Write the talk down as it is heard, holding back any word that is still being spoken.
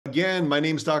Again, my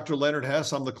name is Dr. Leonard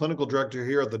Hess. I'm the clinical director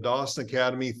here at the Dawson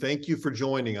Academy. Thank you for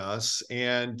joining us.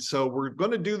 And so we're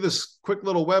going to do this quick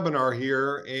little webinar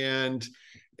here. And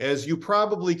as you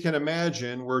probably can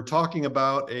imagine, we're talking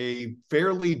about a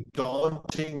fairly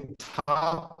daunting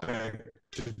topic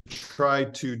to try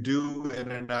to do in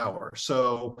an hour.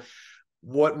 So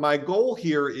what my goal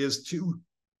here is to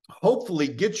hopefully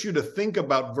get you to think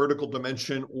about vertical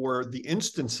dimension or the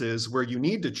instances where you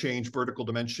need to change vertical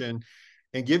dimension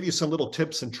and give you some little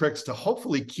tips and tricks to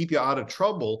hopefully keep you out of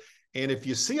trouble. And if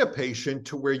you see a patient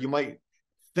to where you might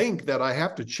think that I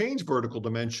have to change vertical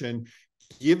dimension,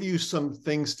 give you some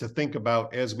things to think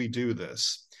about as we do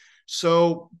this.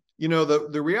 So, you know,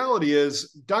 the reality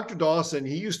is Dr. Dawson,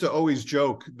 he used to always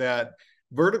joke that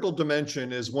vertical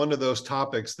dimension is one of those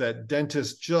topics that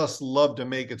dentists just love to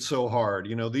make it so hard.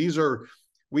 You know,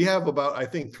 we have about, I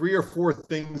think, 3 or 4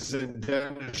 things in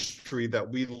dentistry that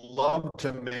we love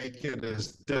to make it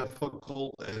as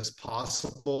difficult as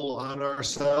possible on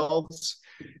ourselves.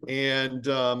 And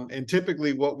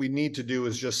typically what we need to do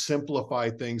is just simplify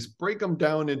things, break them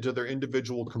down into their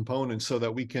individual components so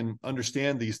that we can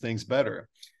understand these things better.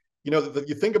 You know,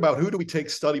 you think about who do we take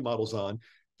study models on?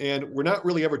 And we're not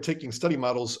really ever taking study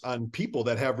models on people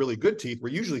that have really good teeth. We're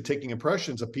usually taking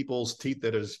impressions of people's teeth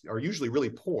that are usually really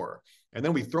poor. And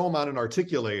then we throw them on an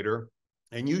articulator.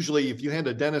 And usually if you hand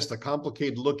a dentist a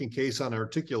complicated looking case on an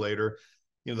articulator,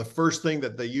 you know, the first thing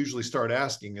that they usually start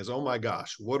asking is, oh my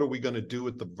gosh, what are we going to do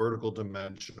with the vertical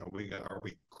dimension? Are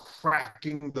we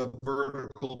cracking the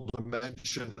vertical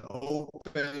dimension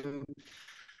open?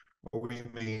 Are we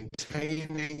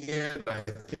maintaining it? I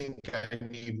think I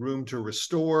need room to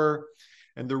restore.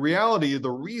 And the reality, the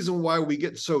reason why we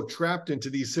get so trapped into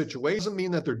these situations doesn't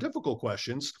mean that they're difficult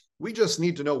questions. We just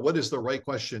need to know what is the right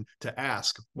question to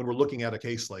ask when we're looking at a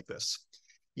case like this.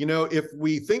 You know, if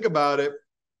we think about it,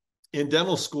 in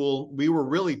dental school, we were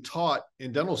really taught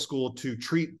in dental school to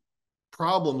treat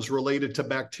problems related to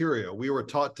bacteria. We were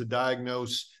taught to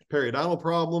diagnose periodontal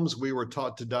problems. We were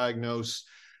taught to diagnose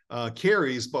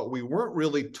caries, but we weren't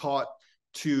really taught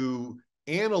to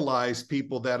analyze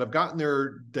people that have gotten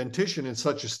their dentition in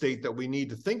such a state that we need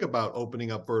to think about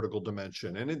opening up vertical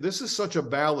dimension. And this is such a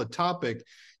valid topic,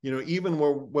 you know, even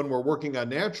when we're working on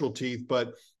natural teeth,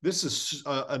 but this is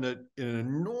an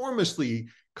enormously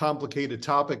complicated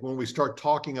topic when we start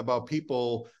talking about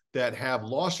people that have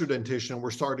lost their dentition.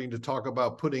 We're starting to talk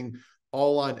about putting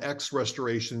all on X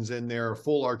restorations in there,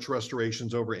 full arch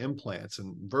restorations over implants,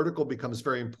 and vertical becomes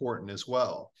very important as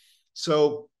well.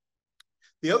 So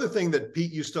the other thing that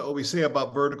Pete used to always say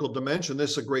about vertical dimension,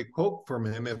 this is a great quote from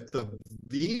him: if the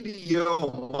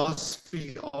VDO must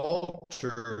be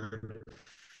altered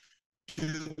to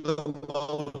the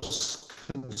most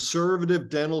conservative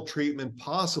dental treatment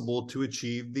possible to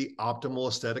achieve the optimal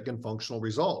aesthetic and functional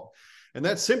result. And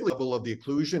that's simply level of the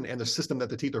occlusion and the system that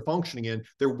the teeth are functioning in.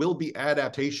 There will be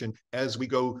adaptation as we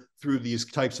go through these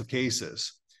types of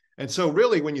cases. And so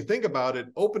really, when you think about it,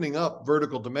 opening up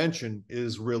vertical dimension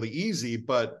is really easy.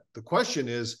 But the question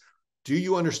is, do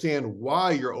you understand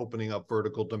why you're opening up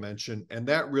vertical dimension? And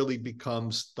that really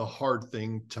becomes the hard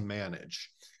thing to manage.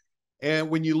 And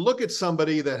when you look at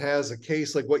somebody that has a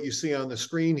case like what you see on the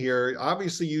screen here,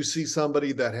 obviously you see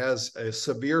somebody that has a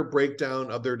severe breakdown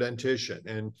of their dentition.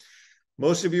 And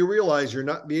most of you realize you're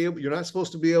not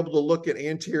supposed to be able to look at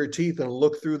anterior teeth and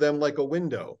look through them like a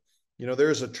window. You know,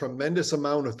 there's a tremendous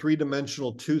amount of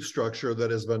three-dimensional tooth structure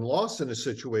that has been lost in a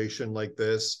situation like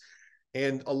this.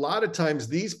 And a lot of times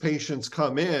these patients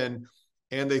come in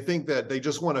and they think that they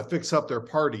just want to fix up their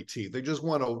party teeth. They just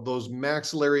want those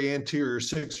maxillary anterior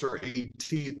 6 or 8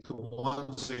 teeth, the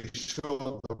ones they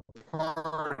show the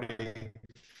party.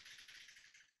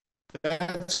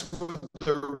 That's what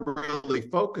they're really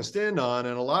focused in on.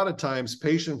 And a lot of times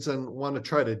patients then want to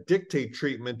try to dictate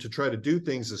treatment to try to do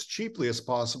things as cheaply as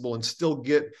possible and still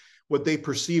get what they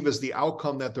perceive as the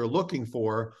outcome that they're looking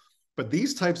for. But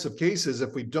these types of cases,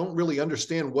 if we don't really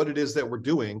understand what it is that we're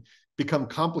doing, become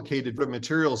complicated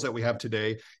materials that we have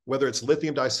today, whether it's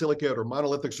lithium disilicate or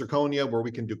monolithic zirconia, where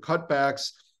we can do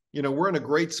cutbacks. You know, we're in a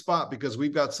great spot because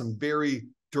we've got some very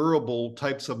durable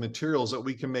types of materials that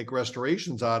we can make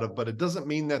restorations out of, but it doesn't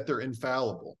mean that they're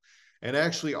infallible. And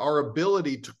actually our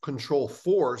ability to control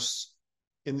force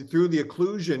through the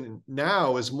occlusion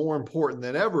now is more important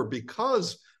than ever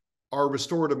because our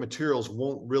restorative materials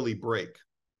won't really break.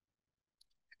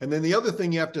 And then the other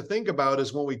thing you have to think about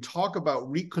is when we talk about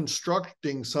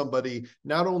reconstructing somebody,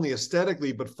 not only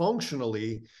aesthetically, but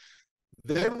functionally,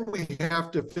 then we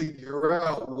have to figure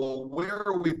out, well, where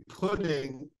are we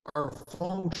putting our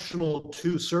functional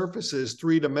two surfaces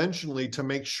three-dimensionally to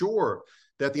make sure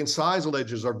that the incisal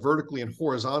edges are vertically and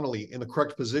horizontally in the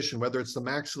correct position, whether it's the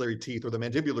maxillary teeth or the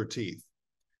mandibular teeth.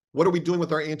 What are we doing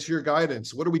with our anterior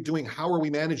guidance? What are we doing? How are we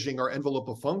managing our envelope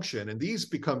of function? And these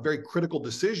become very critical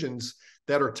decisions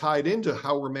that are tied into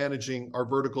how we're managing our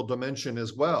vertical dimension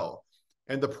as well.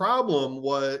 And the problem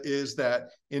is that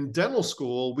in dental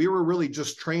school, we were really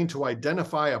just trained to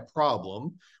identify a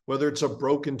problem, whether it's a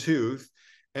broken tooth,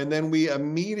 and then we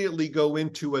immediately go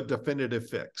into a definitive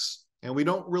fix. And we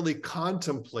don't really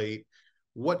contemplate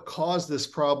what caused this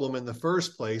problem in the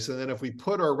first place. And then if we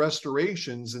put our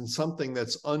restorations in something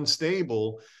that's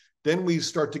unstable, then we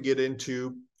start to get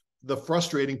into the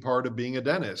frustrating part of being a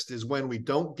dentist, is when we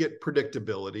don't get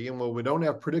predictability. And when we don't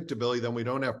have predictability, then we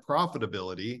don't have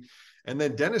profitability. And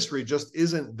then dentistry just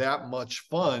isn't that much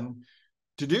fun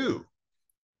to do.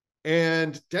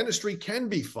 And dentistry can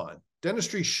be fun.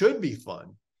 Dentistry should be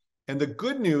fun. And the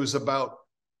good news about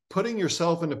putting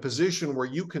yourself in a position where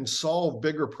you can solve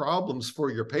bigger problems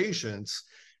for your patients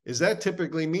is that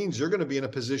typically means you're going to be in a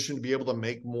position to be able to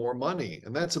make more money.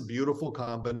 And that's a beautiful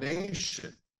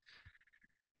combination.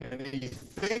 And if you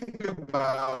think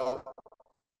about,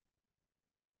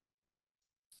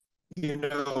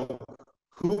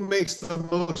 who makes the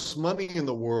most money in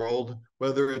the world,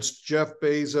 whether it's Jeff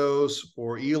Bezos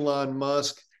or Elon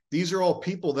Musk, these are all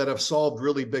people that have solved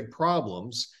really big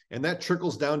problems, and that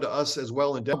trickles down to us as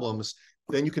well in problems.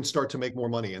 Then you can start to make more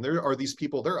money. And there are these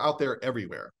people, they're out there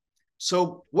everywhere.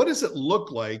 So what does it look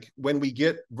like when we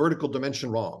get vertical dimension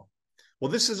wrong?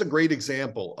 Well, this is a great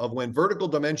example of when vertical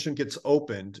dimension gets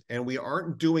opened and we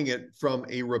aren't doing it from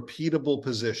a repeatable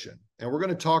position. And we're going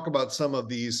to talk about some of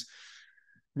these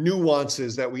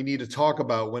nuances that we need to talk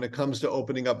about when it comes to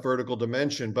opening up vertical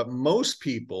dimension. But most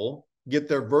people get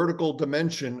their vertical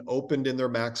dimension opened in their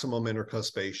maximum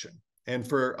intercuspation. And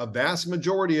for a vast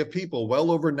majority of people,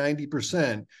 well over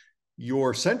 90%,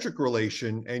 your centric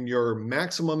relation and your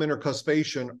maximum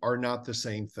intercuspation are not the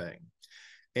same thing.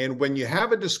 And when you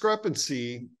have a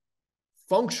discrepancy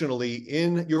functionally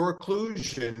in your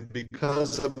occlusion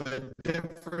because of a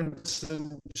difference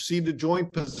in seated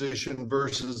joint position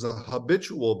versus a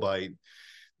habitual bite,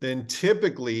 then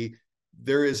typically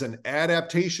there is an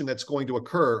adaptation that's going to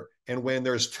occur. And when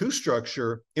there's tooth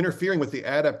structure interfering with the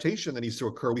adaptation that needs to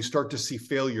occur, we start to see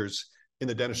failures in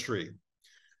the dentistry.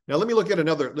 Now, let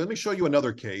me show you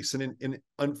another case. And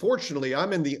unfortunately,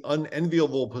 I'm in the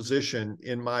unenviable position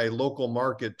in my local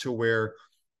market to where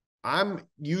I'm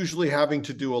usually having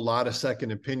to do a lot of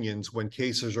second opinions when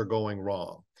cases are going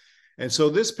wrong. And so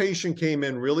this patient came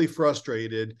in really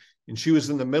frustrated, and she was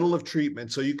in the middle of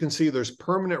treatment. So you can see there's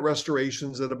permanent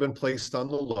restorations that have been placed on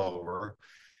the lower.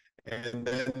 And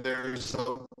then there is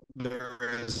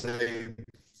a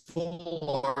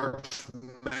full arch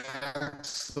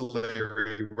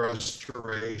maxillary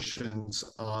restorations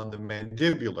on the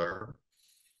mandibular,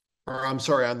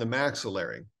 on the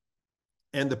maxillary.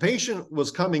 And the patient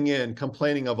was coming in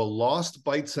complaining of a lost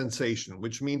bite sensation,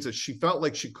 which means that she felt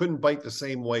like she couldn't bite the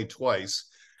same way twice.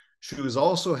 She was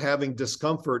also having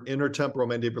discomfort in her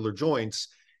temporomandibular joints,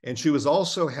 and she was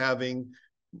also having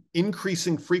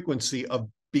increasing frequency of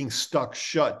being stuck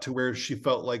shut to where she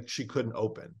felt like she couldn't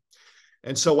open.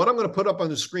 And so what I'm going to put up on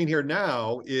the screen here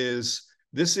now is,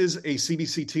 this is a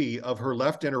CBCT of her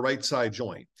left and her right side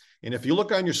joint. And if you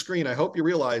look on your screen, I hope you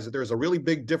realize that there's a really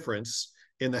big difference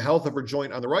in the health of her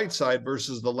joint on the right side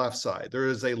versus the left side. There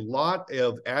is a lot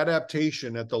of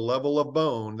adaptation at the level of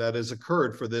bone that has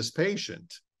occurred for this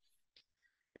patient.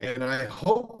 And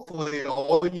hopefully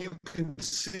all you can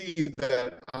see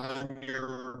that on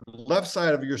your left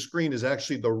side of your screen is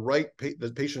actually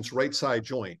the patient's right side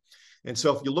joint. And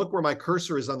so if you look where my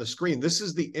cursor is on the screen, this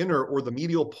is the inner or the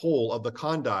medial pole of the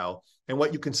condyle. And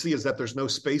what you can see is that there's no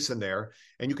space in there.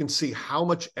 And you can see how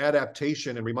much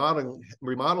adaptation and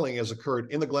remodeling has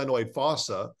occurred in the glenoid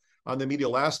fossa on the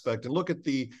medial aspect. And look at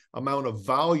the amount of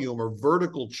volume or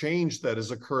vertical change that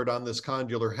has occurred on this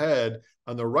condylar head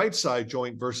on the right side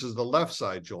joint versus the left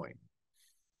side joint.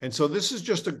 And so this is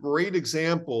just a great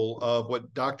example of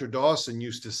what Dr. Dawson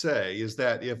used to say, is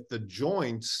that if the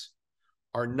joints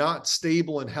are not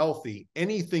stable and healthy,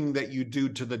 anything that you do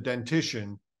to the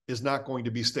dentition is not going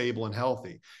to be stable and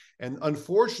healthy. And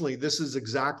unfortunately, this is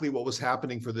exactly what was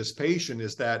happening for this patient,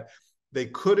 is that they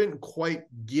couldn't quite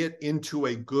get into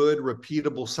a good,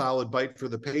 repeatable, solid bite for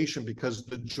the patient because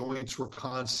the joints were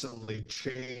constantly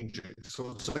changing.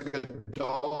 So it's like a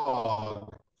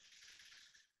dog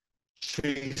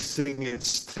chasing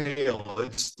its tail.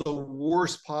 It's the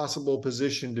worst possible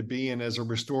position to be in as a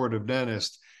restorative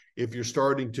dentist if you're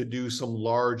starting to do some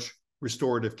large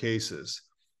restorative cases.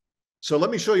 So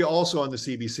let me show you also on the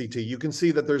CBCT, you can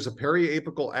see that there's a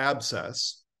periapical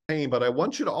abscess. pain, but I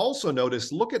want you to also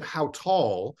notice, look at how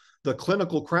tall the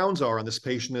clinical crowns are on this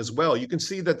patient as well. You can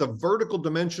see that the vertical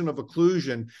dimension of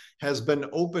occlusion has been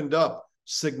opened up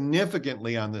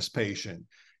significantly on this patient.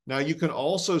 Now you can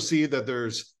also see that there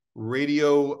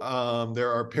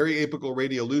are periapical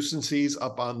radiolucencies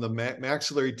up on the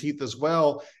maxillary teeth as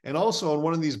well. And also on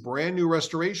one of these brand new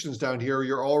restorations down here,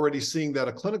 you're already seeing that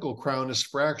a clinical crown is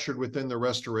fractured within the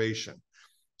restoration.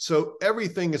 So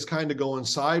everything is kind of going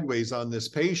sideways on this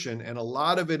patient. And a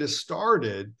lot of it has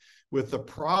started with the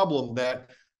problem that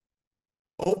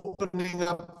opening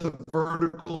up the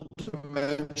vertical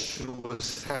dimension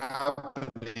was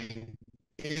happening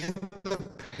in the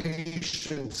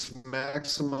patient's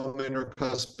maximum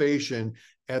intercuspation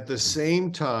at the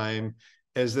same time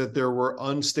as that there were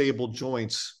unstable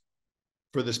joints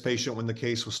for this patient when the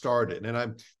case was started.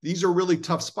 And these are really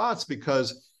tough spots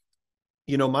because,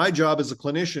 you know, my job as a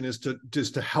clinician is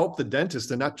to help the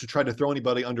dentist and not to try to throw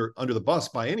anybody under the bus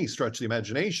by any stretch of the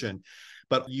imagination,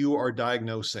 but you are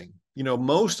diagnosing. You know,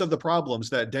 most of the problems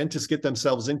that dentists get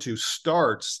themselves into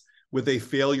starts with a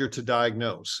failure to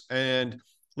diagnose. And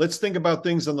let's think about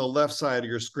things on the left side of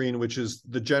your screen, which is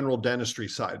the general dentistry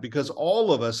side, because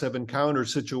all of us have encountered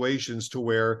situations to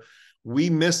where we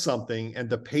miss something and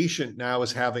the patient now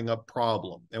is having a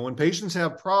problem. And when patients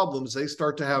have problems, they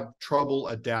start to have trouble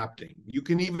adapting. You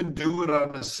can even do it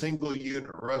on a single unit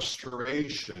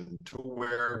restoration to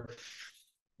where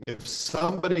if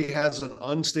somebody has an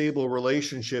unstable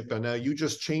relationship and now you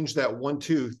just change that one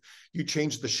tooth, you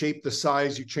change the shape, the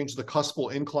size, you change the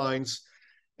cuspal inclines,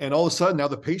 and all of a sudden now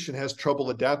the patient has trouble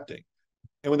adapting.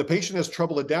 And when the patient has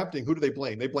trouble adapting, who do they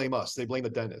blame? They blame us. They blame the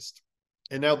dentist.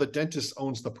 And now the dentist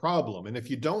owns the problem. And if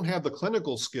you don't have the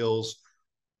clinical skills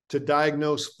to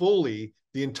diagnose fully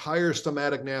the entire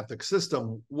stomatic-gnathic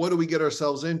system, what do we get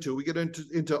ourselves into? We get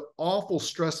into awful,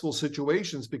 stressful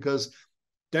situations because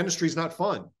dentistry is not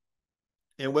fun.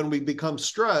 And when we become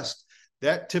stressed,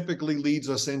 that typically leads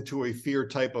us into a fear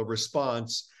type of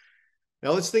response.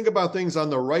 Now let's think about things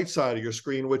on the right side of your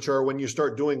screen, which are when you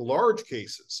start doing large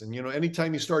cases. And, you know,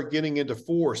 anytime you start getting into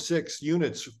 4, 6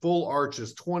 units, full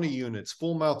arches, 20 units,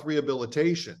 full mouth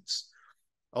rehabilitations,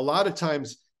 a lot of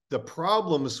times the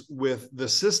problems with the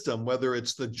system, whether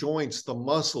it's the joints, the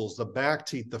muscles, the back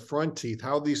teeth, the front teeth,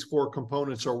 how these 4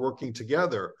 components are working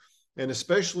together, and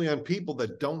especially on people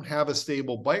that don't have a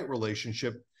stable bite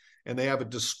relationship, and they have a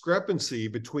discrepancy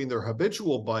between their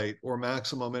habitual bite or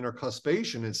maximum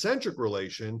intercuspation and centric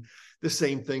relation, the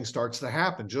same thing starts to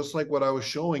happen. Just like what I was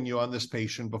showing you on this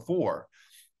patient before,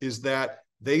 is that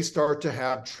they start to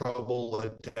have trouble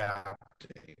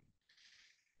adapting.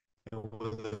 And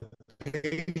when the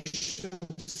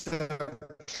patients have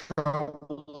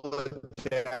trouble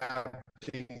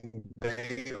adapting,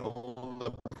 they own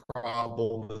the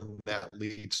problem, and that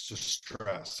leads to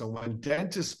stress. So when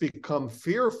dentists become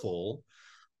fearful,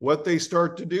 what they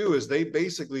start to do is they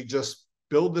basically just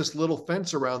build this little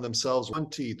fence around themselves, 1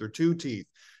 teeth or 2 teeth.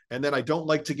 And then I don't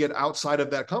like to get outside of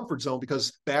that comfort zone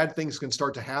because bad things can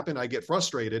start to happen. I get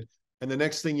frustrated. And the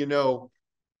next thing you know,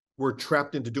 we're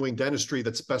trapped into doing dentistry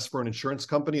that's best for an insurance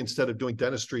company instead of doing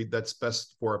dentistry that's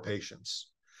best for our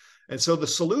patients. And so the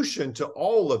solution to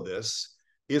all of this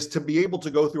is to be able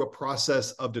to go through a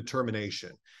process of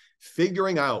determination,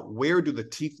 figuring out where do the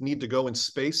teeth need to go in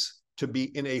space to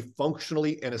be in a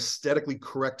functionally and aesthetically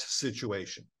correct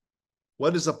situation.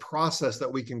 What is a process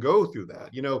that we can go through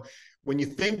that? You know, when you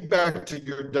think back to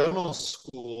your dental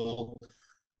school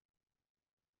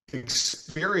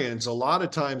experience, a lot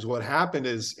of times what happened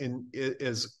is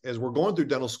as we're going through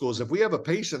dental schools, if we have a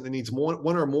patient that needs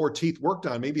one or more teeth worked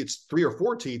on, maybe it's 3 or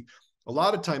 4 teeth, a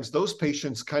lot of times those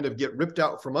patients kind of get ripped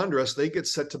out from under us. They get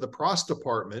sent to the pros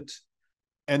department,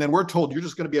 and then we're told you're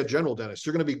just going to be a general dentist.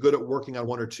 You're going to be good at working on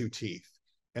 1 or 2 teeth.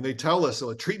 And they tell us,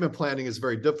 so treatment planning is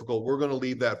very difficult. We're going to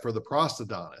leave that for the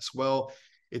prosthodontist. Well,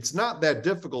 it's not that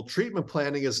difficult. Treatment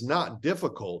planning is not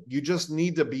difficult. You just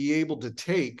need to be able to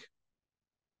take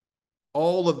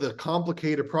all of the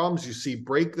complicated problems you see,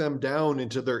 break them down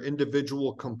into their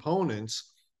individual components,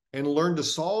 and learn to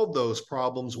solve those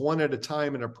problems one at a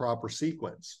time in a proper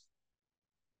sequence.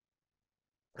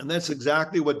 And that's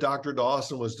exactly what Dr.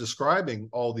 Dawson was describing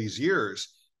all these years.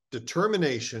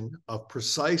 Determination of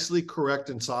precisely correct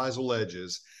incisal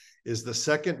edges is the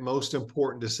second most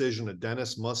important decision a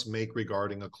dentist must make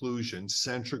regarding occlusion,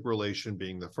 centric relation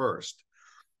being the first.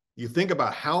 You think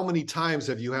about how many times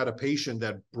have you had a patient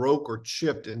that broke or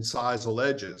chipped incisal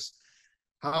edges?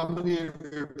 How many of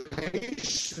your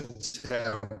patients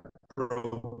have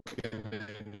broken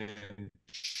and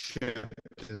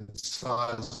chipped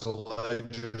incisal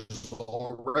edges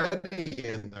already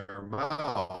in their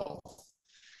mouth?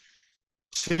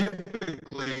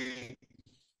 typically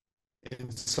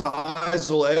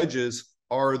incisal edges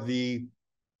are the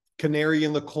canary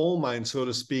in the coal mine, so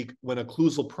to speak, when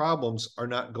occlusal problems are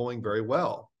not going very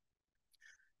well.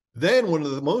 Then one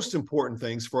of the most important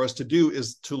things for us to do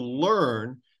is to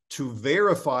learn to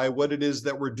verify what it is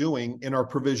that we're doing in our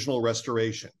provisional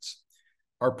restorations.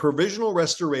 Our provisional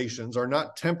restorations are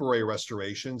not temporary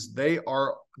restorations. They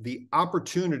are the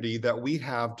opportunity that we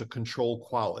have to control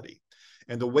quality.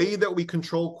 And the way that we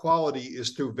control quality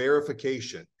is through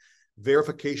verification.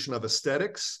 Verification of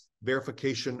aesthetics,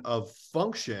 verification of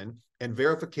function, and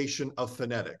verification of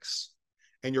phonetics.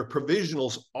 And your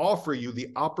provisionals offer you the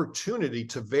opportunity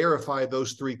to verify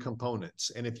those three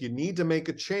components. And if you need to make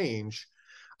a change,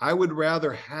 I would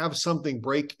rather have something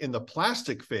break in the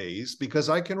plastic phase because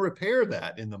I can repair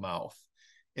that in the mouth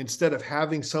instead of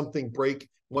having something break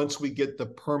once we get the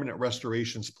permanent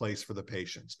restorations placed for the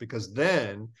patients. Because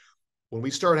then when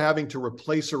we start having to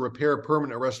replace or repair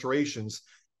permanent restorations,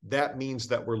 that means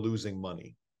that we're losing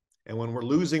money. And when we're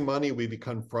losing money, we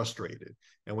become frustrated.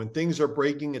 And when things are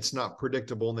breaking, it's not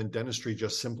predictable, and then dentistry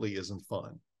just simply isn't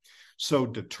fun. So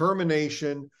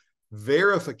determination,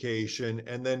 verification,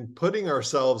 and then putting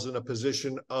ourselves in a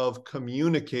position of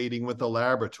communicating with the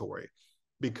laboratory.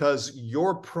 Because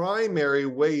your primary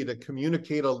way to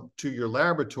communicate to your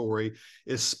laboratory,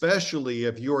 especially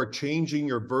if you are changing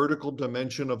your vertical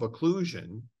dimension of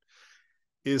occlusion,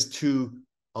 is to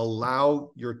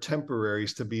allow your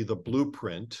temporaries to be the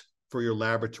blueprint for your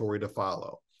laboratory to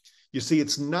follow. You see,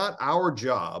 it's not our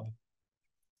job.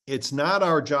 It's not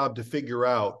our job to figure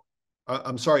out,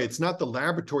 it's not the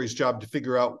laboratory's job to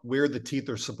figure out where the teeth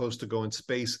are supposed to go in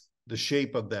space, the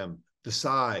shape of them, the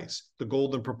size, the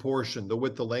golden proportion, the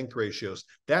width to length ratios.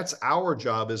 That's our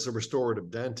job as a restorative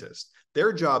dentist.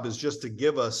 Their job is just to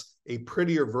give us a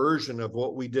prettier version of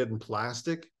what we did in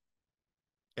plastic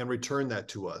and return that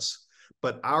to us.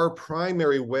 But our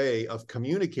primary way of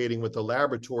communicating with the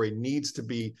laboratory needs to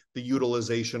be the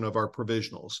utilization of our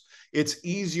provisionals. It's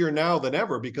easier now than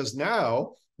ever because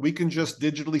now we can just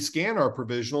digitally scan our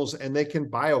provisionals and they can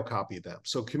biocopy them.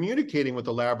 So communicating with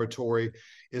the laboratory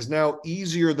is now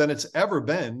easier than it's ever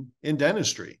been in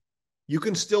dentistry. You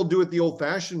can still do it the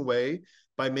old-fashioned way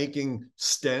by making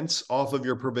stents off of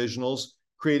your provisionals,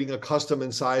 creating a custom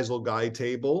incisal guide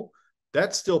table.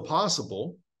 That's still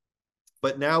possible,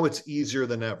 but now it's easier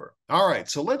than ever. All right,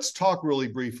 so let's talk really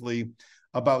briefly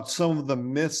about some of the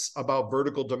myths about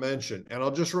vertical dimension. And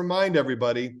I'll just remind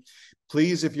everybody,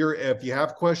 please, if you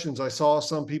have questions, I saw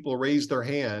some people raise their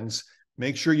hands.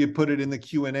 Make sure you put it in the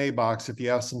Q&A box if you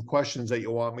have some questions that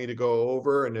you want me to go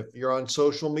over. And if you're on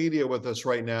social media with us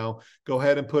right now, go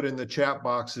ahead and put in the chat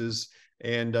boxes.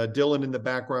 And Dylan in the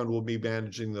background will be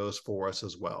managing those for us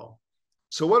as well.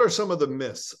 So what are some of the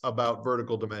myths about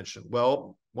vertical dimension?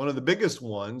 Well, one of the biggest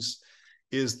ones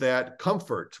is that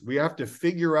comfort. We have to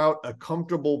figure out a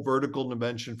comfortable vertical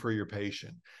dimension for your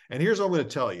patient. And here's what I'm going to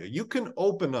tell you. You can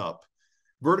open up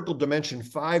vertical dimension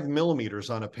 5 millimeters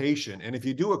on a patient, and if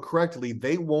you do it correctly,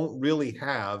 they won't really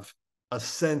have a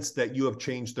sense that you have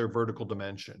changed their vertical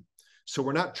dimension. So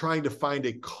we're not trying to find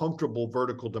a comfortable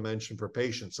vertical dimension for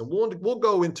patients. And we'll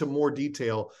go into more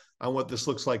detail on what this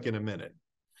looks like in a minute.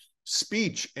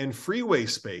 Speech and freeway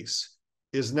space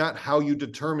is not how you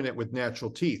determine it with natural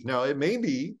teeth. Now, it may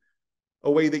be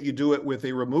a way that you do it with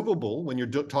a removable when you're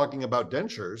talking about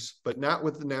dentures, but not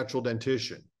with the natural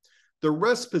dentition. The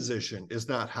rest position is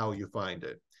not how you find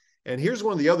it. And here's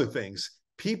one of the other things.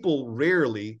 People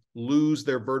rarely lose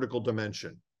their vertical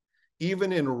dimension.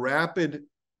 Even in rapid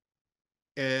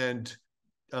and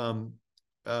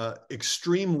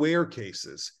extreme wear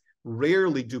cases,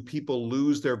 rarely do people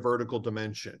lose their vertical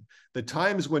dimension. The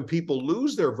times when people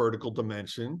lose their vertical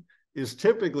dimension is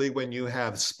typically when you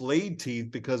have splayed teeth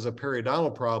because of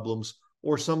periodontal problems,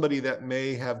 or somebody that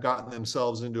may have gotten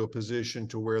themselves into a position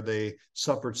to where they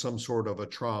suffered some sort of a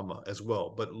trauma as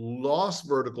well. But lost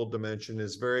vertical dimension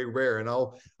is very rare. And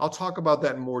I'll talk about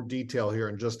that in more detail here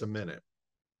in just a minute.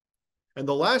 And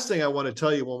the last thing I want to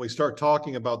tell you when we start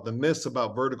talking about the myths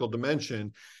about vertical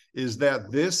dimension is that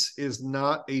this is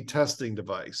not a testing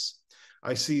device.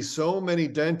 I see so many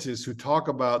dentists who talk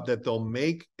about that they'll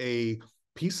make a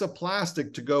piece of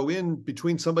plastic to go in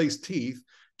between somebody's teeth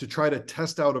to try to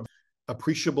test out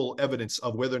appreciable evidence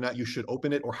of whether or not you should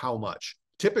open it or how much.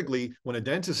 Typically, when a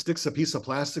dentist sticks a piece of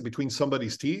plastic between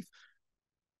somebody's teeth,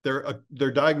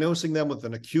 they're diagnosing them with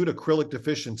an acute acrylic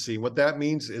deficiency. What that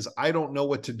means is I don't know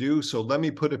what to do, so let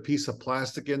me put a piece of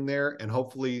plastic in there and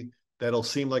hopefully that'll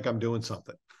seem like I'm doing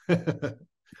something.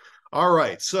 All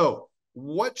right, so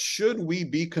what should we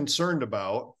be concerned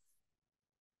about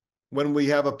when we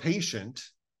have a patient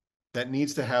that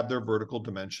needs to have their vertical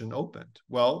dimension opened?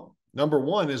 Well, number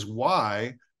one is,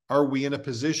 why are we in a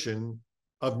position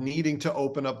of needing to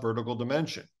open up vertical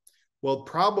dimension? Well,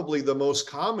 probably the most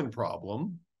common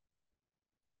problem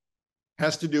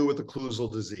has to do with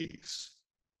occlusal disease.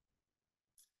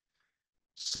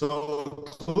 So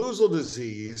occlusal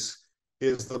disease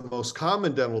is the most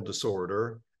common dental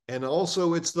disorder, and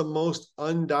also it's the most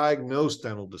undiagnosed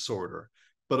dental disorder.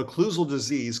 But occlusal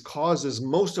disease causes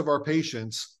most of our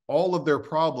patients all of their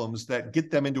problems that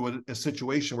get them into a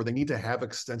situation where they need to have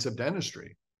extensive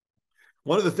dentistry.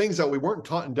 One of the things that we weren't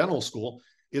taught in dental school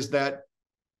is that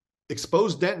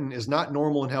exposed dentin is not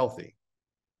normal and healthy.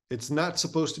 It's not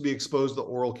supposed to be exposed to the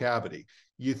oral cavity.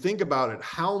 You think about it,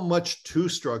 how much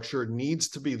tooth structure needs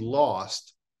to be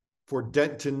lost for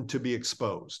dentin to be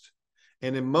exposed?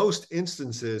 And in most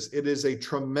instances, it is a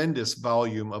tremendous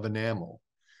volume of enamel.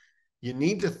 You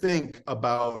need to think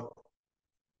about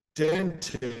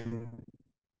dentin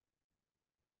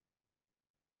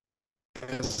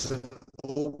as an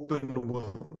open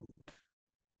wound.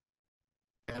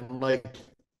 And like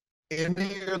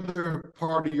any other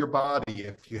part of your body,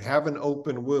 if you have an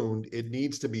open wound, it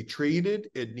needs to be treated,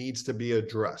 it needs to be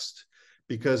addressed,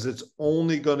 because it's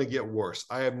only going to get worse.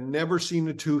 I have never seen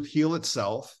a tooth heal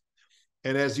itself.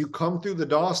 And as you come through the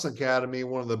Dawson Academy,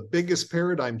 one of the biggest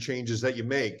paradigm changes that you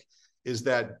make is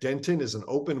that dentin is an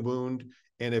open wound,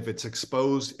 and if it's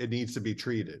exposed, it needs to be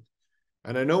treated.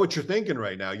 And I know what you're thinking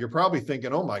right now. You're probably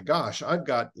thinking, oh my gosh, I've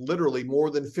got literally more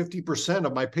than 50%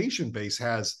 of my patient base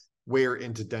has wear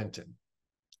into dentin.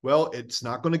 Well, it's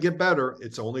not going to get better.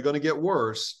 It's only going to get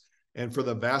worse. And for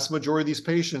the vast majority of these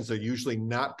patients, they're usually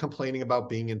not complaining about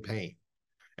being in pain.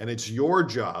 And it's your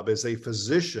job as a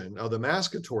physician of the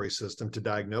masticatory system to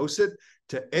diagnose it,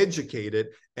 to educate it,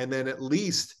 and then at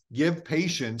least give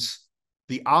patients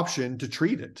the option to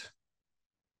treat it.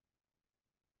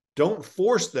 Don't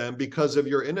force them because of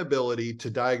your inability to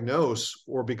diagnose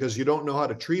or because you don't know how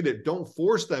to treat it. Don't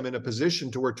force them in a position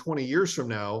to where 20 years from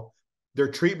now, their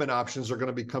treatment options are going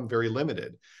to become very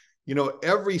limited. You know,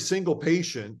 every single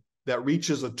patient that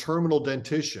reaches a terminal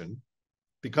dentition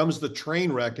becomes the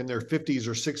train wreck in their 50s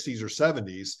or 60s or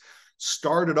 70s,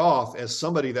 started off as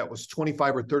somebody that was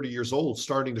 25 or 30 years old,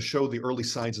 starting to show the early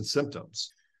signs and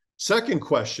symptoms. Second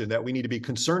question that we need to be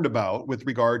concerned about with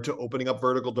regard to opening up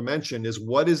vertical dimension is,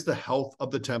 what is the health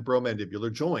of the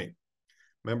temporomandibular joint?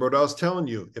 Remember what I was telling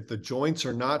you, if the joints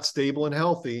are not stable and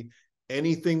healthy,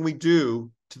 anything we do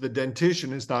to the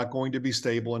dentition is not going to be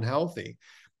stable and healthy.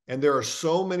 And there are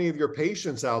so many of your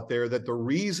patients out there that the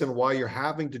reason why you're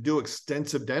having to do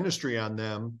extensive dentistry on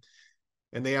them,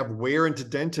 and they have wear into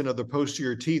dentin of the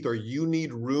posterior teeth, or you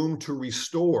need room to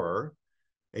restore,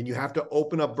 and you have to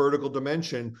open up vertical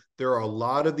dimension. There are a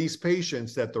lot of these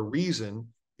patients that the reason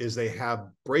is they have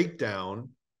breakdown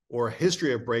or a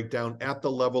history of breakdown at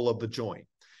the level of the joint.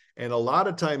 And a lot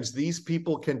of times these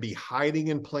people can be hiding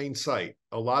in plain sight.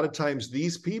 A lot of times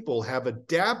these people have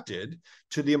adapted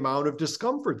to the amount of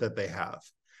discomfort that they have,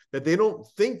 that they don't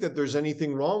think that there's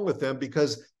anything wrong with them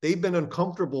because they've been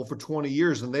uncomfortable for 20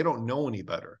 years and they don't know any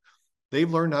better. They've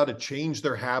learned how to change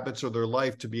their habits or their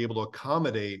life to be able to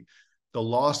accommodate the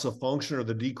loss of function or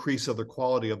the decrease of the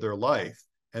quality of their life,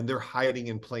 and they're hiding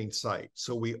in plain sight.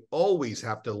 So we always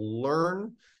have to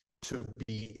learn to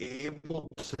be able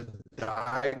to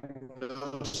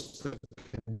diagnose the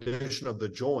condition of the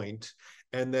joint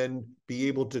and then be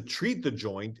able to treat the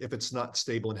joint if it's not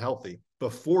stable and healthy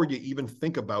before you even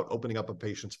think about opening up a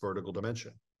patient's vertical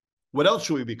dimension. What else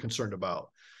should we be concerned about?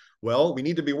 Well, we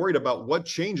need to be worried about what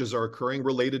changes are occurring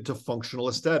related to functional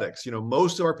aesthetics. You know,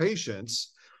 most of our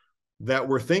patients that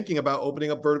we're thinking about opening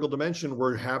up vertical dimension,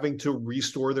 we're having to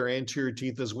restore their anterior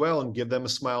teeth as well and give them a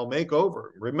smile makeover.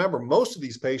 Remember, most of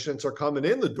these patients are coming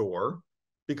in the door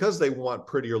because they want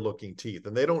prettier looking teeth,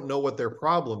 and they don't know what their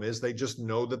problem is. They just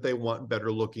know that they want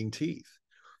better looking teeth.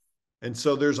 And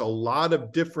so there's a lot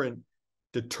of different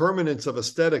determinants of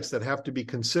aesthetics that have to be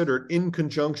considered in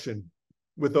conjunction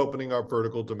with opening up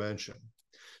vertical dimension.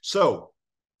 So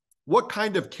what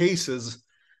kind of cases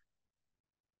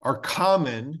are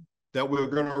common that we're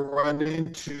going to run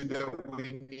into that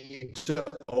we need to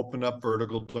open up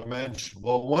vertical dimension?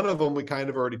 Well, one of them we kind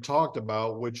of already talked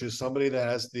about, which is somebody that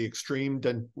has the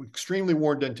extremely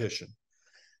worn dentition.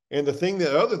 And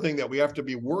the other thing that we have to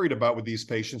be worried about with these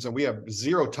patients, and we have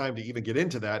zero time to even get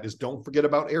into that, is don't forget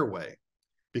about airway,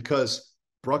 because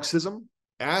bruxism,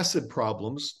 acid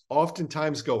problems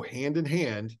oftentimes go hand in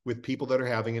hand with people that are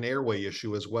having an airway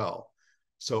issue as well.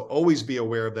 So always be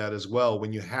aware of that as well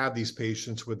when you have these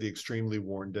patients with the extremely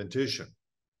worn dentition.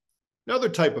 Another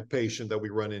type of patient that we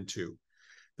run into,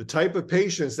 The type of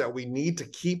patients that we need to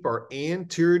keep our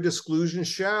anterior disclusion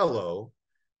shallow,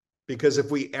 because if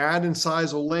we add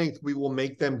incisal length, we will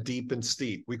make them deep and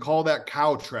steep. We call that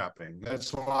cow trapping.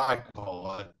 That's what I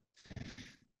call it.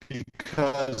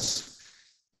 Because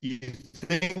you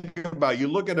think about, you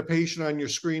look at a patient on your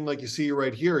screen like you see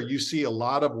right here, you see a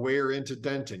lot of wear into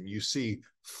dentin. You see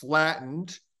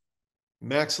flattened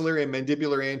maxillary and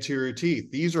mandibular anterior teeth.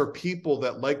 These are people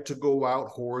that like to go out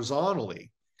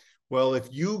horizontally. Well, if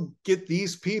you get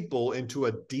these people into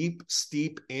a deep,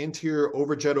 steep anterior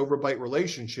overjet overbite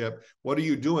relationship, what are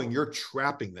you doing? You're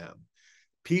trapping them.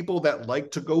 People that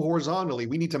like to go horizontally,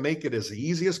 we need to make it as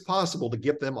easy as possible to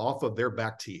get them off of their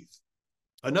back teeth.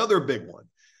 Another big one,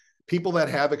 people that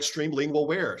have extreme lingual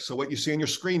wear. So what you see on your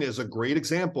screen is a great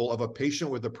example of a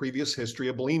patient with a previous history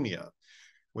of bulimia.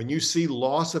 When you see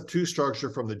loss of tooth structure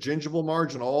from the gingival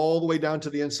margin all the way down to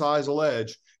the incisal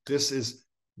edge, this is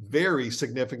very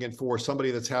significant for somebody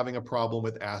that's having a problem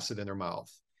with acid in their mouth.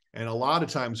 And a lot of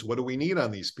times, what do we need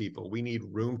on these people? We need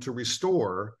room to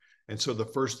restore. And so the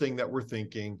first thing that we're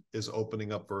thinking is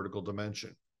opening up vertical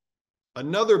dimension.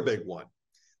 Another big one,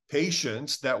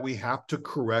 patients that we have to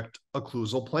correct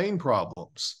occlusal plane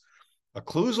problems.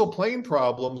 Occlusal plane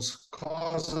problems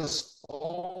cause us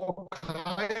all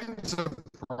kinds of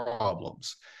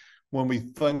problems when we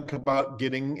think about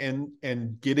getting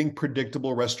getting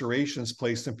predictable restorations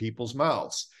placed in people's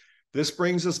mouths. This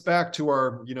brings us back to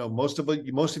our, most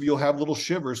of you will have little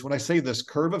shivers when I say this: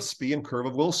 curve of Spee and curve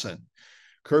of Wilson.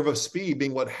 Curve of Spee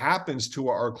being what happens to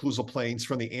our occlusal planes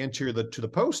from the anterior to the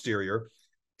posterior,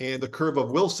 and the curve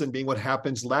of Wilson being what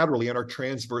happens laterally in our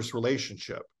transverse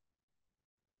relationship.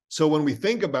 So when we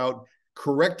think about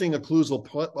correcting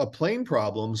occlusal plane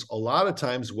problems, a lot of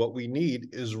times what we need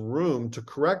is room to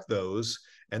correct those.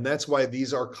 And that's why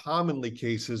these are commonly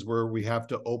cases where we have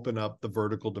to open up the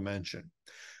vertical dimension.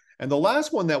 And the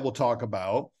last one that we'll talk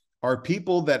about are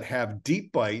people that have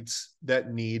deep bites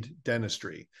that need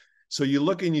dentistry. So you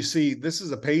look and you see, this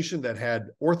is a patient that had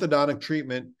orthodontic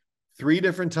treatment 3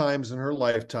 different times in her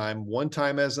lifetime, 1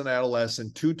 time as an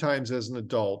adolescent, 2 times as an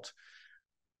adult.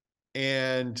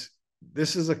 And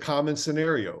this is a common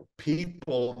scenario.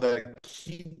 People that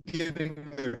keep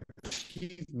getting their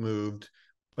teeth moved,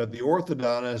 but the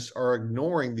orthodontists are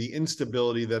ignoring the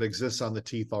instability that exists on the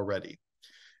teeth already.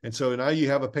 And so now you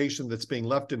have a patient that's being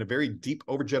left in a very deep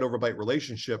overjet overbite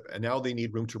relationship, and now they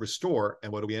need room to restore.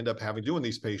 And what do we end up having to do in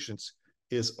these patients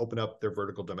is open up their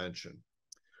vertical dimension.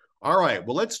 All right,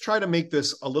 well, let's try to make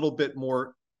this a little bit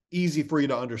more easy for you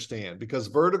to understand, because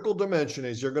vertical dimension,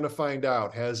 as you're going to find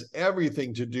out, has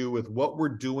everything to do with what we're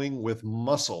doing with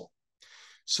muscle.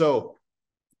 So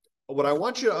what I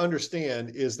want you to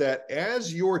understand is that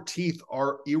as your teeth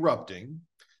are erupting,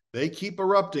 they keep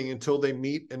erupting until they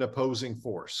meet an opposing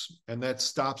force, and that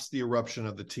stops the eruption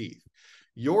of the teeth.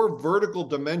 Your vertical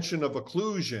dimension of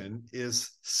occlusion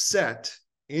is set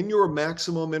in your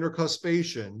maximum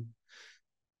intercuspation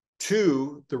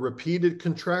to the repeated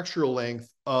contractural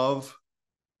length of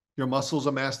your muscles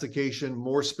of mastication,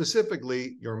 more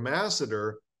specifically your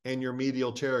masseter and your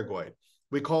medial pterygoid.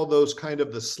 We call those kind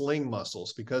of the sling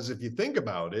muscles, because if you think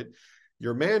about it,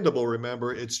 your mandible,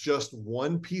 remember, it's just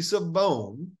one piece of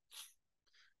bone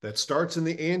that starts in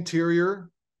the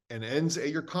anterior and ends at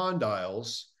your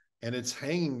condyles, and it's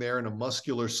hanging there in a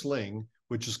muscular sling,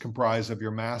 which is comprised of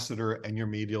your masseter and your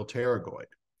medial pterygoid.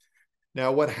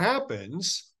 Now, what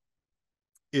happens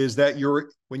is that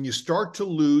when you start to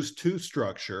lose tooth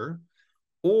structure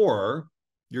or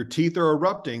your teeth are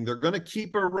erupting, they're going to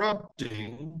keep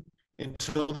erupting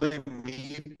until they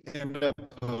meet an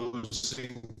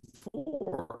opposing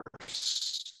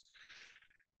force.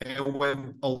 And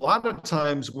when a lot of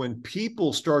times when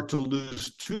people start to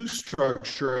lose tooth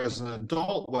structure as an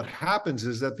adult, what happens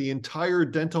is that the entire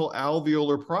dental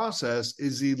alveolar process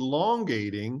is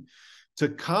elongating to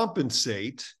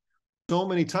compensate so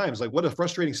many times. Like, what a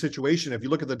frustrating situation. If you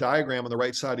look at the diagram on the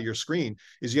right side of your screen,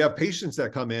 is you have patients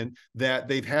that come in that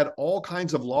they've had all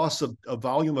kinds of loss of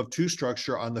volume of tooth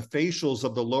structure on the facials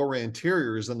of the lower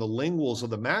anteriors and the linguals of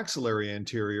the maxillary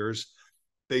anteriors.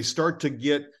 They start to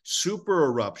get super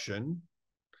eruption.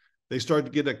 They start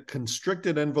to get a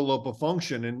constricted envelope of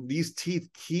function, and these teeth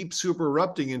keep super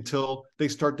erupting until they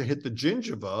start to hit the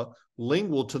gingiva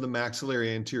lingual to the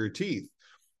maxillary anterior teeth.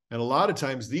 And a lot of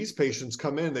times these patients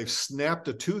come in, they've snapped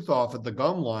a tooth off at the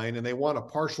gum line and they want a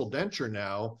partial denture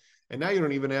now. And now you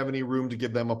don't even have any room to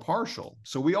give them a partial.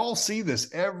 So we all see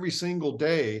this every single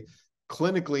day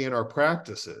clinically in our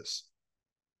practices.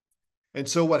 And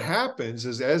so what happens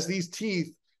is, as these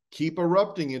teeth keep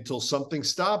erupting until something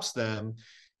stops them,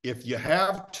 if you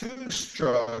have tooth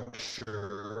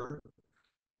structure,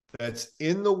 that's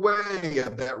in the way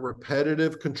of that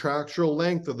repetitive contractural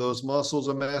length of those muscles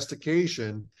of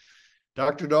mastication.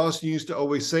 Dr. Dawson used to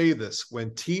always say this: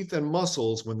 when teeth and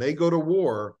muscles, when they go to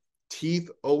war, teeth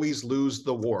always lose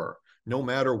the war, no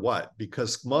matter what,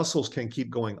 because muscles can keep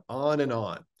going on and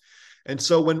on. And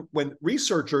so when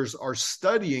researchers are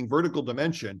studying vertical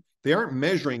dimension, they aren't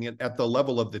measuring it at the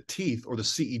level of the teeth or the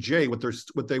CEJ.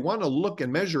 What they want to look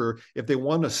and measure, if they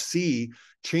want to see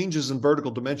changes in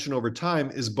vertical dimension over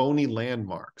time, is bony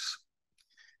landmarks.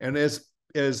 And as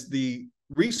the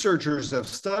researchers have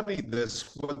studied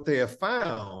this, what they have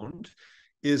found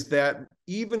is that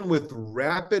even with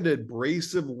rapid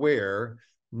abrasive wear,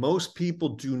 most people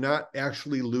do not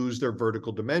actually lose their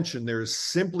vertical dimension. There's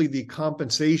simply the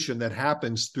compensation that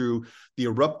happens through the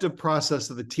eruptive process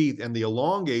of the teeth and the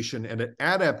elongation and an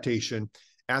adaptation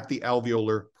at the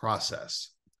alveolar process.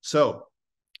 So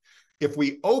if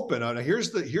we open on,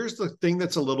 here's the thing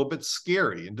that's a little bit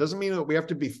scary. It doesn't mean that we have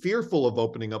to be fearful of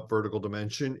opening up vertical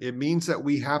dimension. It means that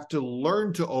we have to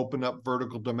learn to open up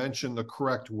vertical dimension the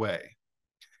correct way.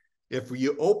 If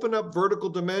you open up vertical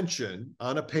dimension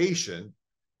on a patient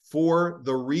for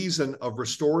the reason of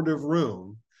restorative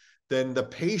room, then the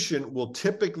patient will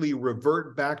typically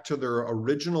revert back to their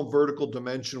original vertical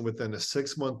dimension within a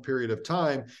 6-month period of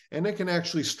time, and it can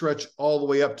actually stretch all the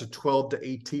way up to 12 to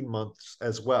 18 months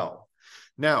as well.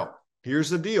 Now, here's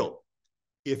the deal.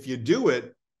 If you do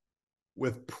it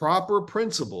with proper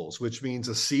principles, which means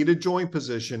a seated joint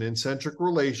position in centric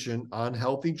relation on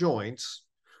healthy joints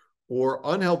or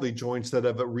unhealthy joints that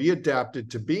have readapted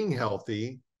to being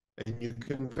healthy, and you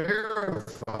can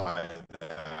verify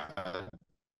that,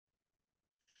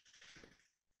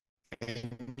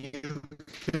 and you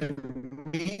can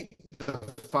meet the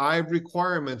 5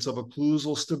 requirements of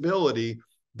occlusal stability,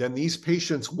 then these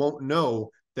patients won't know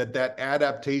that that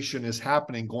adaptation is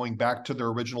happening going back to their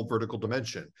original vertical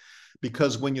dimension.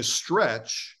 Because when you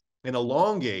stretch and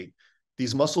elongate,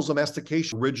 these muscles of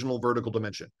mastication, original vertical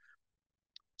dimension.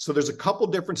 So there's a couple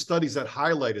different studies that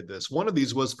highlighted this. One of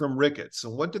these was from Ricketts.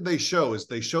 And what did they show? Is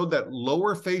they showed that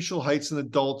lower facial heights in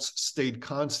adults stayed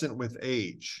constant with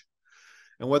age.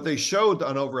 And what they showed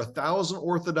on over 1,000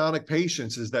 orthodontic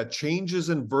patients is that changes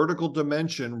in vertical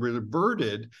dimension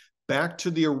reverted back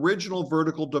to the original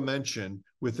vertical dimension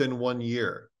within 1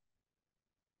 year.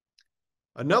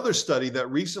 Another study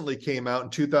that recently came out in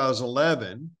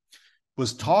 2011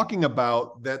 was talking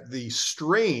about that the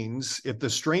strains, if the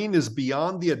strain is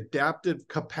beyond the adaptive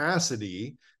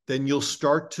capacity, then you'll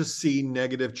start to see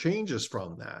negative changes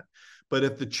from that. But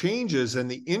if the changes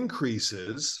and the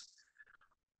increases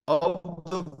of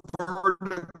the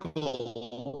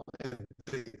vertical,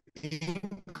 the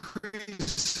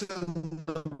increase in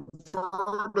the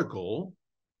vertical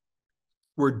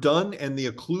were done and the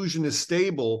occlusion is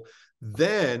stable,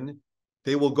 then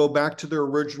they will go back to their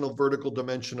original vertical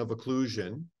dimension of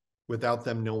occlusion without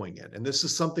them knowing it. And this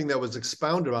is something that was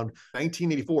expounded on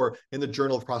 1984 in the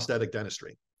Journal of Prosthetic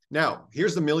Dentistry. Now,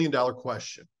 here's the million-dollar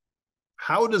question.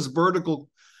 How does the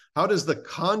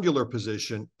condylar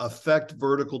position affect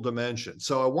vertical dimension?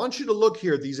 So I want you to look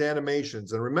here at these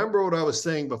animations and remember what I was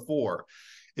saying before,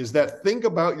 is that think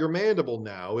about your mandible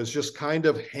now as just kind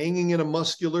of hanging in a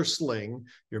muscular sling,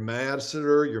 your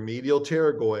masseter, your medial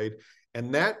pterygoid,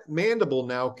 and that mandible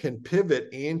now can pivot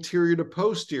anterior to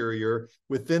posterior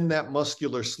within that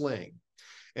muscular sling.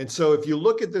 And so if you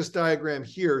look at this diagram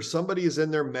here, somebody is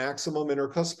in their maximum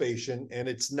intercuspation, and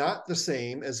it's not the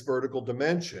same as vertical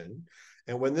dimension.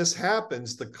 And when this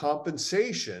happens, the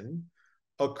compensation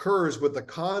occurs with the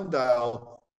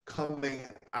condyle coming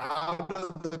out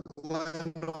of the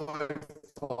glenoid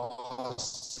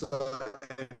fossa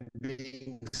and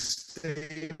being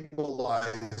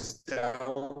stabilized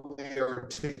down the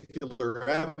articular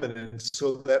eminence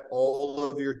so that all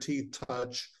of your teeth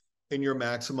touch in your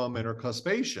maximum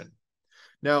intercuspation.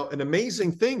 Now, an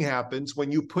amazing thing happens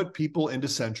when you put people into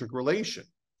centric relation.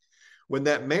 When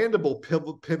that mandible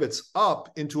pivots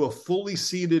up into a fully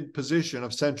seated position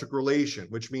of centric relation,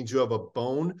 which means you have a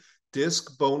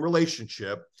bone-disc-bone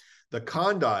relationship, the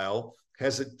condyle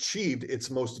has achieved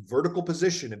its most vertical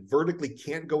position and vertically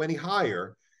can't go any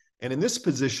higher. And in this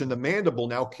position, the mandible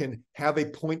now can have a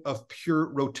point of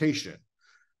pure rotation.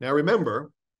 Now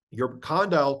remember, your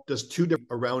condyle does 2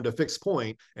 around a fixed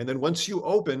point. And then once you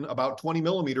open about 20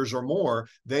 millimeters or more,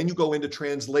 then you go into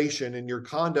translation and your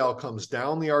condyle comes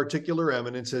down the articular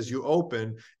eminence as you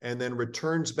open and then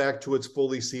returns back to its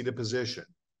fully seated position.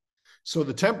 So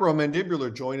the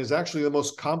temporomandibular joint is actually the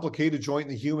most complicated joint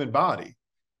in the human body,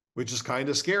 which is kind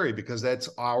of scary because that's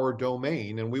our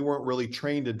domain. And we weren't really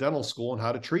trained in dental school on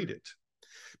how to treat it.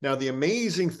 Now, the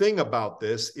amazing thing about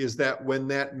this is that when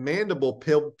that mandible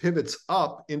pivots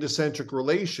up into centric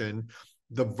relation,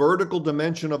 the vertical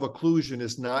dimension of occlusion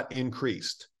is not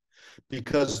increased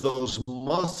because those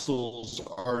muscles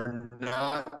are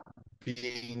not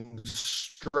being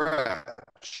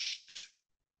stretched.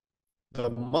 The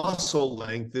muscle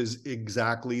length is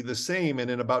exactly the same,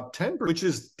 and in about 10%, which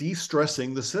is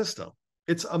de-stressing the system.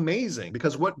 It's amazing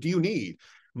because what do you need?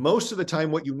 Most of the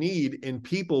time, what you need in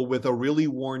people with a really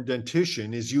worn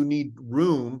dentition is you need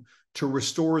room to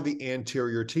restore the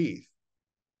anterior teeth.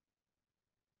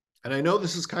 And I know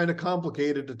this is kind of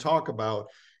complicated to talk about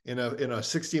in a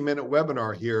 60-minute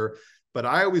webinar here, but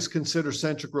I always consider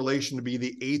centric relation to be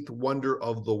the eighth wonder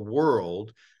of the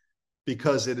world,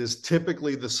 because it is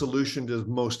typically the solution to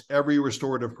most every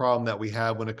restorative problem that we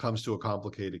have when it comes to a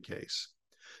complicated case.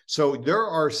 So there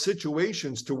are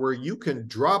situations to where you can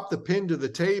drop the pin to the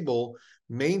table,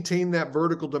 maintain that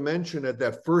vertical dimension at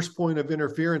that first point of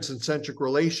interference in centric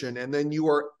relation, and then you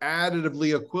are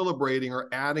additively equilibrating or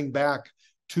adding back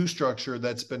to structure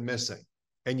that's been missing,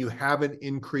 and you haven't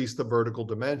increased the vertical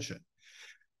dimension.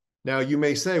 Now, you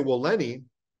may say, well, Lenny,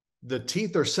 the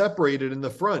teeth are separated in the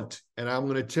front. And I'm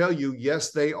going to tell you,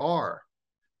 yes, they are.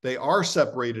 They are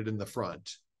separated in the front.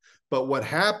 But what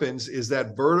happens is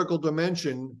that vertical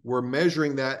dimension, we're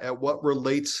measuring that at what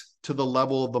relates to the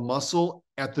level of the muscle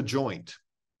at the joint.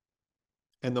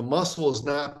 And the muscle is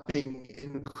not being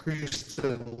increased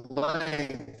in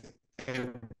length.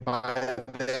 And by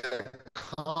that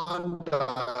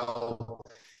condyle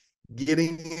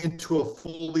getting into a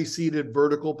fully seated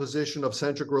vertical position of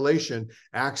centric relation,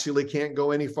 actually can't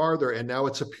go any farther. And now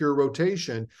it's a pure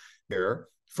rotation there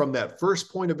from that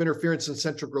first point of interference in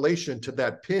centric relation to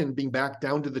that pin being back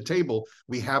down to the table.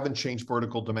 We haven't changed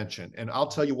vertical dimension. And I'll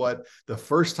tell you what, the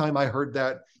first time I heard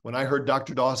that, when I heard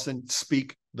Dr. Dawson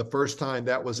speak the first time,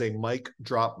 that was a mic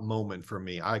drop moment for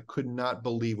me. I could not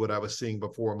believe what I was seeing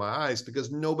before my eyes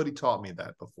because nobody taught me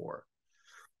that before.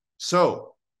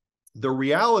 So the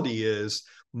reality is,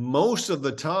 most of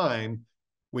the time,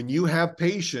 when you have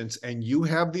patients and you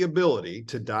have the ability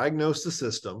to diagnose the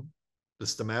system, the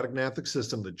stomatic gnathic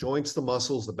system, the joints, the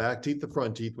muscles, the back teeth, the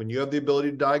front teeth, when you have the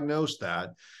ability to diagnose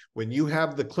that, when you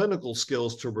have the clinical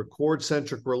skills to record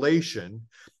centric relation,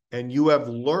 and you have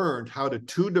learned how to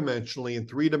two-dimensionally and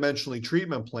three-dimensionally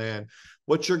treatment plan,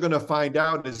 what you're going to find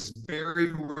out is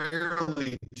very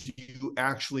rarely do you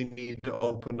actually need to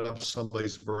open up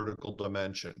somebody's vertical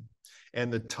dimension.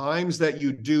 And the times that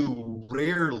you do,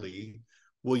 rarely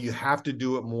will you have to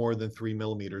do it more than 3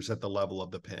 millimeters at the level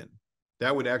of the pin.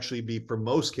 That would actually be, for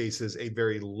most cases, a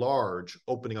very large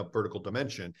opening up vertical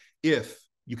dimension if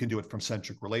you can do it from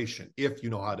centric relation, if you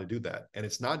know how to do that. And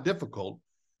it's not difficult.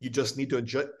 You just need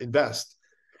to invest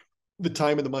the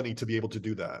time and the money to be able to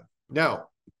do that. Now,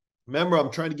 remember,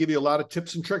 I'm trying to give you a lot of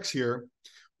tips and tricks here.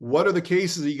 What are the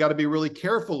cases that you got to be really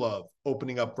careful of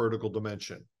opening up vertical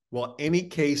dimension? Well, any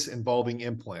case involving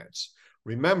implants.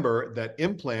 Remember that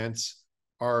implants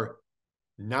are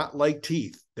not like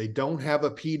teeth. They don't have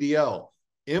a PDL.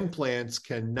 Implants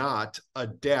cannot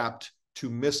adapt to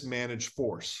mismanaged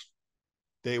force.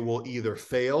 They will either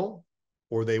fail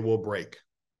or they will break.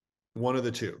 One of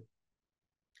the two.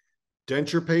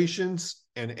 Denture patients,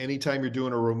 and anytime you're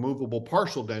doing a removable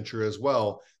partial denture as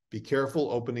well, be careful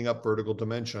opening up vertical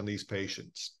dimension on these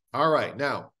patients. All right,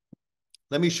 now,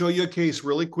 let me show you a case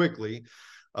really quickly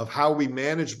of how we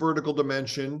manage vertical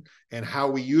dimension and how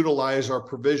we utilize our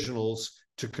provisionals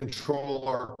to control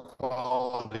our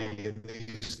quality in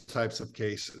these types of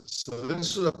cases. So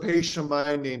this is a patient of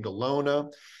mine named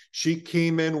Alona. She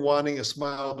came in wanting a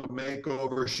smile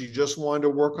makeover. She just wanted to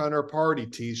work on her party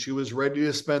teeth. She was ready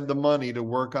to spend the money to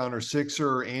work on her 6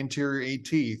 or anterior 8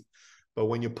 teeth. But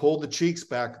when you pull the cheeks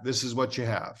back, this is what you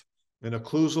have, an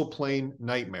occlusal plane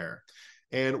nightmare.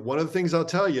 And one of the things I'll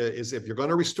tell you is if you're going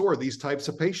to restore these types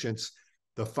of patients,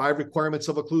 the 5 requirements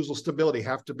of occlusal stability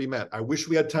have to be met. I wish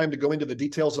we had time to go into the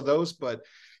details of those, but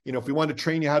if we want to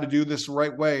train you how to do this the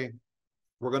right way,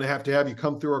 we're going to have you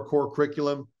come through our core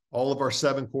curriculum, all of our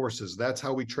 7 courses. That's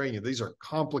how we train you. These are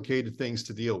complicated things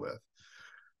to deal with.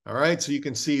 All right, so you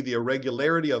can see the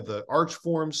irregularity of the arch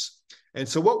forms. And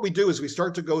so what we do is we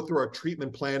start to go through our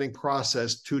treatment planning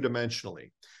process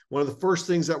two-dimensionally. One of the first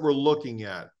things that we're looking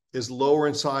at is lower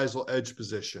incisal edge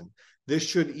position. This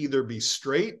should either be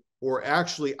straight or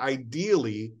actually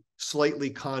ideally slightly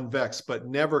convex, but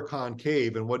never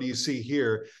concave. And what do you see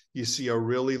here? You see a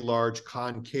really large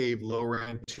concave lower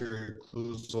anterior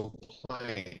occlusal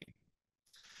plane.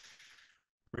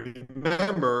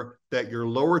 Remember that your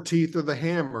lower teeth are the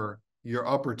hammer, your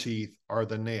upper teeth are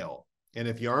the nail. And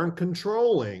if you aren't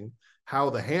controlling how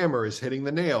the hammer is hitting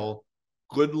the nail,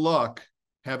 good luck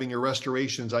having your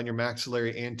restorations on your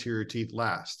maxillary anterior teeth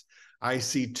last. I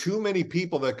see too many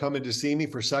people that come in to see me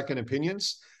for second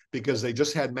opinions because they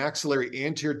just had maxillary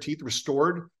anterior teeth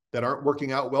restored that aren't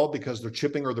working out well because they're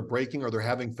chipping or they're breaking or they're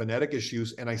having phonetic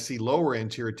issues. And I see lower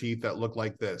anterior teeth that look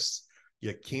like this.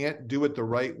 You can't do it the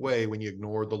right way when you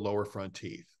ignore the lower front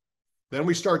teeth. Then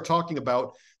we start talking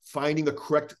about finding the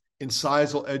correct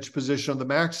incisal edge position on the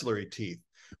maxillary teeth.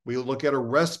 We look at a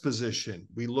rest position.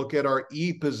 We look at our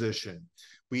E position.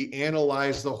 We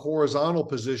analyze the horizontal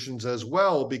positions as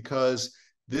well because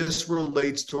this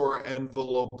relates to our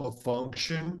envelope of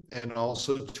function and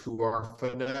also to our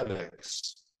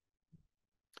phonetics.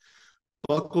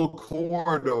 Buccal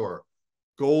corridor,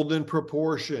 golden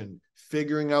proportion,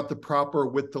 figuring out the proper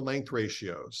width to length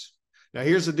ratios. Now,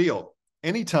 here's the deal.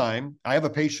 Anytime I have a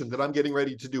patient that I'm getting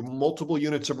ready to do multiple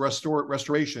units of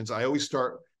restorations, I always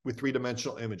start with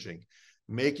three-dimensional imaging,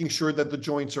 making sure that the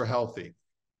joints are healthy.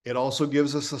 It also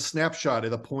gives us a snapshot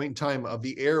at a point in time of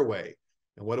the airway.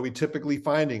 And what are we typically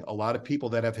finding? A lot of people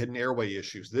that have hidden airway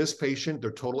issues. This patient,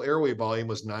 their total airway volume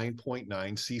was 9.9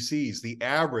 cc's. The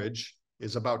average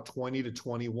is about 20 to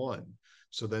 21.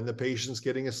 So then the patient's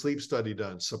getting a sleep study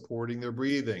done, supporting their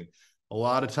breathing. A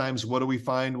lot of times, what do we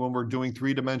find when we're doing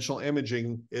three-dimensional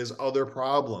imaging is other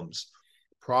problems.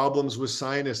 Problems with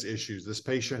sinus issues. This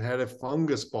patient had a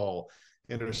fungus ball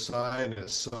in her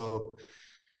sinus. So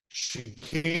she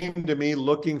came to me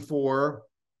looking for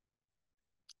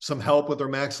some help with her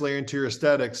maxillary anterior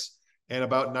aesthetics. And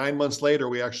about 9 months later,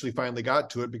 we actually finally got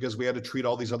to it because we had to treat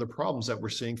all these other problems that we're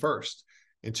seeing first.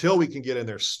 Until we can get in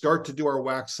there, start to do our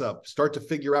wax up, start to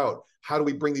figure out how do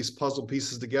we bring these puzzle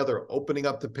pieces together, opening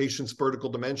up the patient's vertical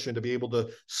dimension to be able to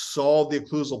solve the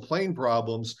occlusal plane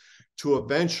problems to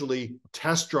eventually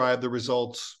test drive the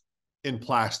results in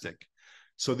plastic.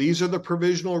 So these are the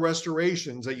provisional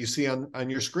restorations that you see on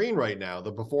your screen right now,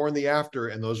 the before and the after,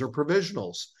 and those are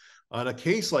provisionals. On a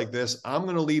case like this, I'm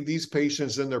going to leave these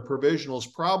patients in their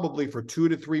provisionals probably for 2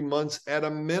 to 3 months at a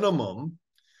minimum,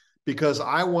 because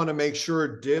I want to make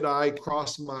sure, did I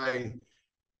cross my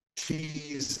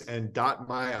T's and dot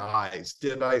my I's?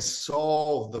 Did I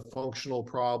solve the functional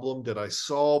problem? Did I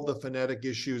solve the phonetic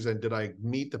issues? And did I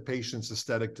meet the patient's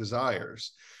aesthetic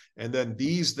desires? And then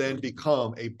these then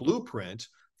become a blueprint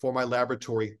for my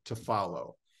laboratory to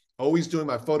follow. Always doing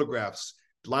my photographs,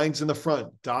 lines in the front,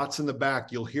 dots in the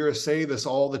back. You'll hear us say this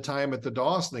all the time at the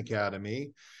Dawson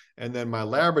Academy. And then my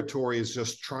laboratory is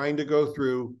just trying to go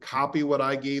through, copy what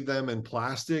I gave them in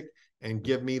plastic and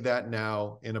give me that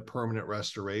now in a permanent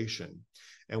restoration.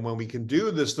 And when we can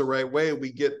do this the right way,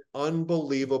 we get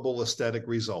unbelievable aesthetic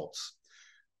results.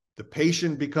 The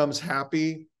patient becomes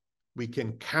happy. We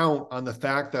can count on the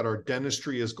fact that our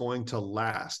dentistry is going to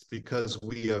last because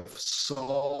we have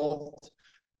solved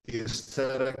the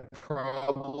aesthetic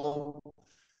problem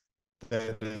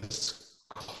that is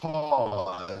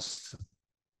caused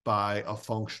by a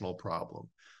functional problem.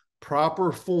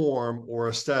 Proper form or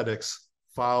aesthetics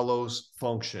follows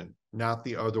function, not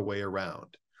the other way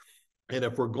around. And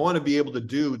if we're going to be able to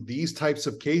do these types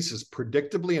of cases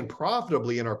predictably and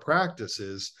profitably in our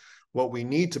practices, what we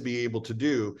need to be able to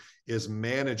do is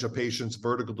manage a patient's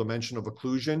vertical dimension of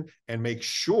occlusion and make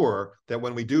sure that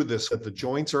when we do this, that the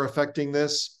joints are affecting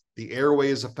this, the airway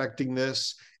is affecting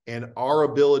this, and our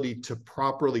ability to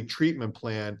properly treatment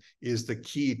plan is the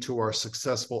key to our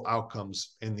successful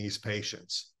outcomes in these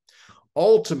patients.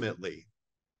 Ultimately,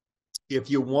 if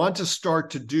you want to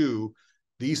start to do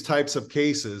these types of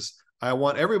cases, I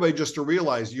want everybody just to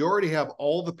realize you already have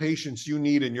all the patients you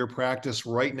need in your practice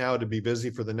right now to be busy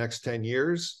for the next 10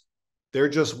 years. They're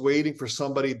just waiting for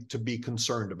somebody to be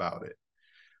concerned about it.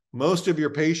 Most of your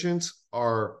patients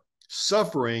are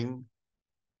suffering,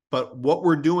 but what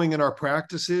we're doing in our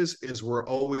practices is we're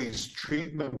always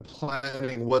treatment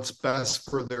planning what's best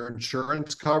for their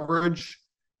insurance coverage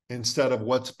instead of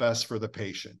what's best for the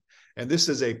patient. And this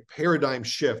is a paradigm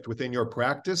shift within your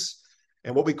practice.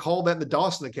 And what we call that in the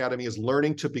Dawson Academy is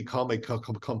learning to become a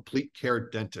complete care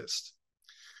dentist.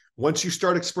 Once you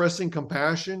start expressing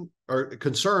compassion or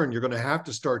concern, you're going to have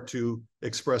to start to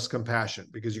express compassion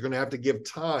because you're going to have to give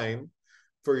time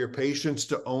for your patients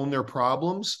to own their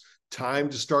problems, time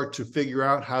to start to figure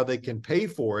out how they can pay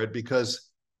for it,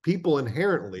 because people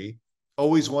inherently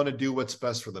always want to do what's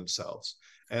best for themselves.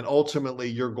 And ultimately,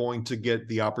 you're going to get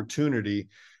the opportunity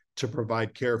to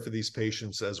provide care for these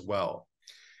patients as well.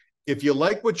 If you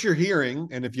like what you're hearing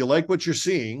and if you like what you're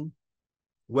seeing,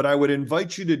 what I would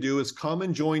invite you to do is come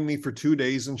and join me for 2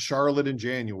 days in Charlotte in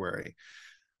January.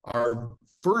 Our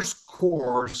first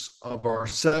course of our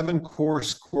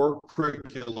 7-course core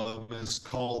curriculum is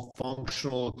called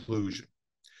Functional Occlusion.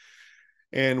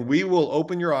 And we will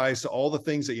open your eyes to all the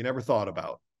things that you never thought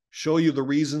about, show you the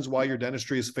reasons why your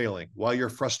dentistry is failing, why you're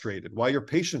frustrated, why your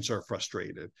patients are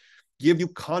frustrated, give you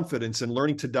confidence in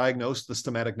learning to diagnose the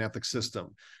stomatic gnathic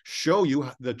system, show you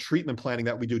the treatment planning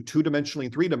that we do 2-dimensionally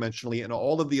and 3-dimensionally, and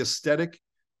all of the aesthetic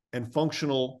and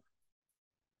functional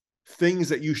things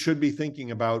that you should be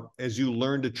thinking about as you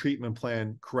learn to treatment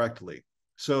plan correctly.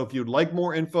 So if you'd like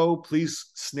more info,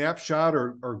 please snapshot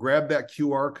or grab that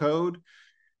QR code.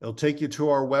 It'll take you to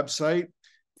our website.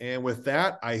 And with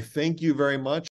that, I thank you very much.